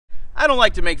I don't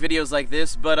like to make videos like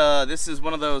this, but this is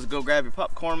one of those go grab your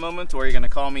popcorn moments where you're gonna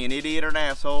call me an idiot or an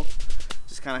asshole.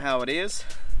 Just kind of how it is.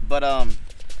 But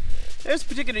there's a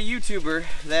particular YouTuber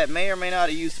that may or may not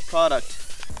have used a product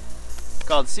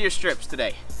called Sere strips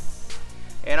today.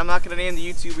 And I'm not gonna name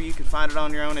the YouTuber, you can find it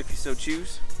on your own if you so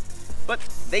choose. But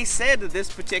they said that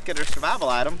this particular survival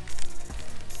item,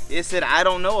 they said, I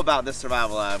don't know about this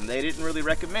survival item. They didn't really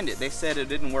recommend it. They said it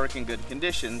didn't work in good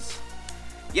conditions.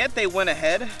 Yet they went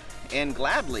ahead and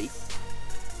gladly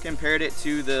compared it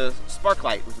to the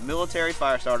Sparklight. It was a military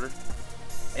fire starter.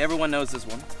 Everyone knows this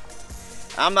one.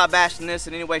 I'm not bashing this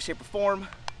in any way, shape, or form,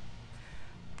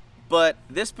 but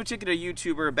this particular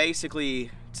YouTuber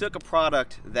basically took a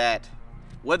product that,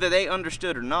 whether they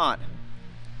understood or not,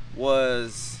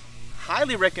 was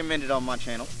highly recommended on my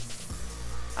channel.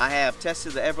 I have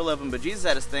tested the ever-loving bejesus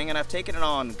out of this thing, and I've taken it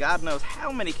on God knows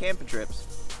how many camping trips,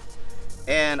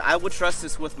 and I would trust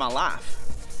this with my life.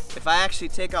 If I actually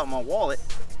take out my wallet,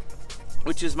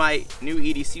 which is my new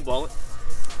EDC wallet,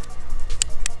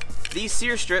 these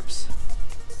Sere strips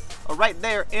are right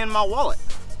there in my wallet.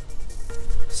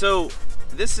 So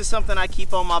this is something I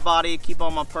keep on my body, keep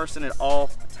on my person at all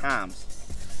times.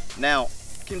 Now,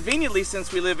 conveniently,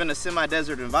 since we live in a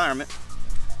semi-desert environment,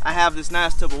 I have this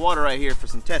nice tub of water right here for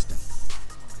some testing.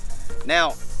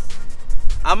 Now,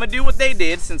 I'm gonna do what they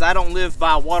did since I don't live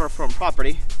by waterfront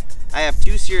property. I have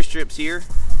 2 Sere strips here,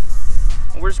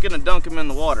 and we're just gonna dunk them in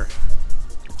the water.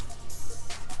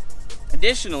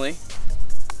 Additionally,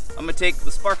 I'm gonna take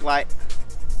the Sparklight,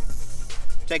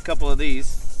 take a couple of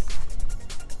these,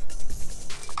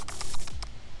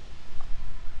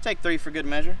 take 3 for good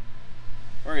measure.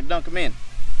 We're gonna dunk them in.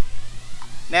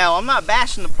 Now, I'm not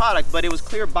bashing the product, but it was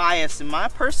clear bias in my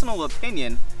personal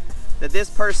opinion that this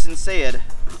person said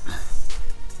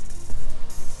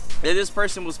that this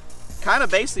person was kind of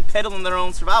basically peddling their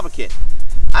own survival kit.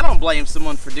 I don't blame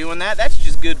someone for doing that. That's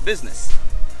just good business.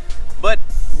 But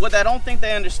what I don't think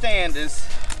they understand is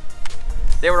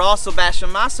they were also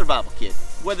bashing my survival kit,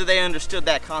 whether they understood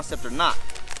that concept or not.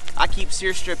 I keep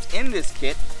Sere strips in this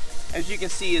kit. As you can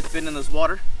see, it's been in this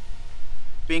water,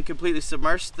 being completely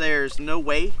submerged. There's no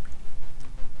way.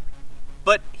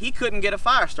 But he couldn't get a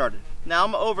fire started. Now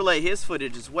I'm gonna overlay his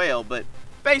footage as well, but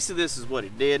basically this is what he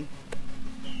did.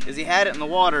 Is he had it in the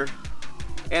water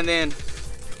and then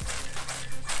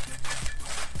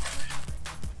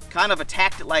kind of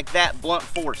attacked it like that, blunt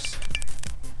force.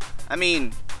 I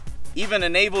mean, even a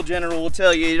naval general will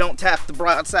tell you don't tap the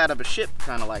broadside of a ship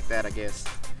kind of like that, I guess.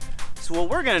 So what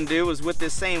we're gonna do is with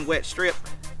this same wet strip,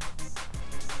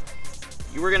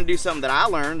 we're gonna do something that I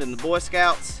learned in the Boy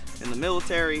Scouts, in the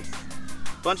military,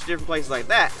 a bunch of different places like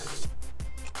that.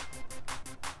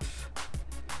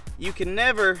 You can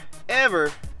never,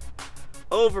 ever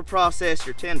over-process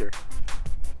your tinder.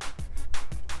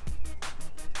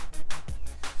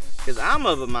 Because I'm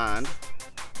of a mind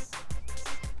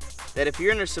that if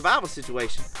you're in a survival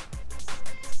situation,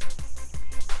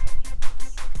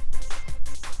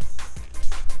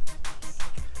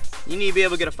 you need to be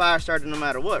able to get a fire started no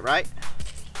matter what, right?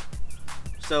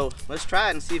 So let's try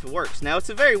it and see if it works. Now, it's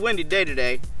a very windy day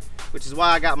today, which is why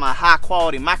I got my high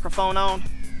quality microphone on.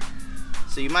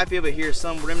 So you might be able to hear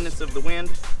some remnants of the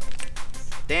wind.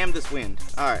 Damn this wind.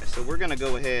 All right, so we're gonna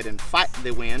go ahead and fight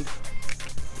the wind.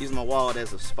 Use my wallet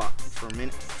as a spot for a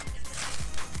minute.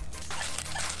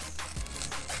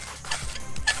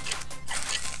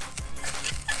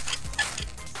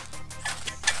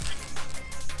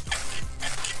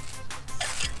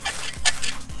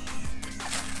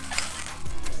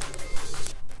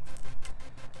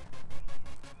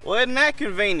 Well, isn't that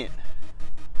convenient?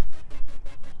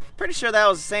 Pretty sure that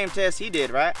was the same test he did,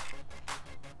 right?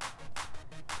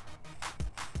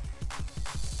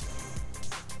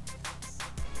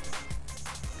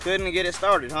 Couldn't get it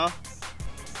started, huh?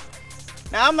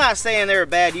 Now, I'm not saying they're a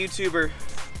bad YouTuber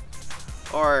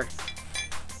or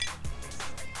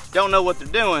don't know what they're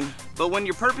doing, but when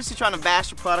you're purposely trying to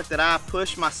bash a product that I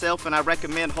push myself and I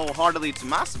recommend wholeheartedly to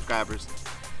my subscribers,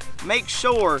 make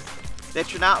sure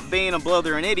that you're not being a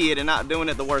blithering idiot and not doing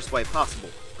it the worst way possible.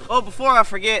 Oh, before I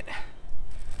forget,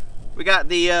 we got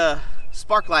the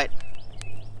Sparklight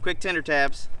quick tender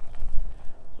tabs.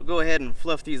 We'll go ahead and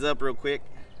fluff these up real quick.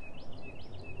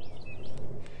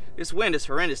 This wind is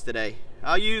horrendous today.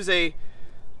 I'll use a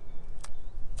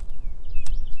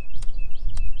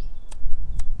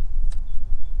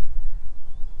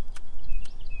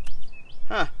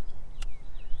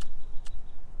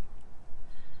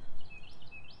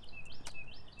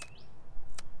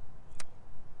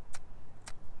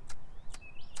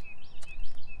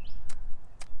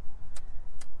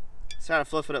Let's try to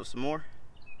fluff it up some more.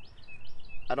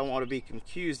 I don't want to be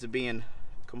accused of being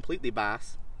completely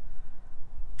biased,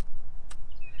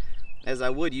 as I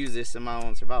would use this in my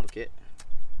own survival kit.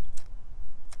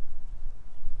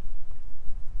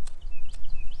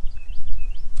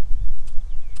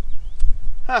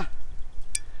 Huh.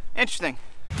 Interesting.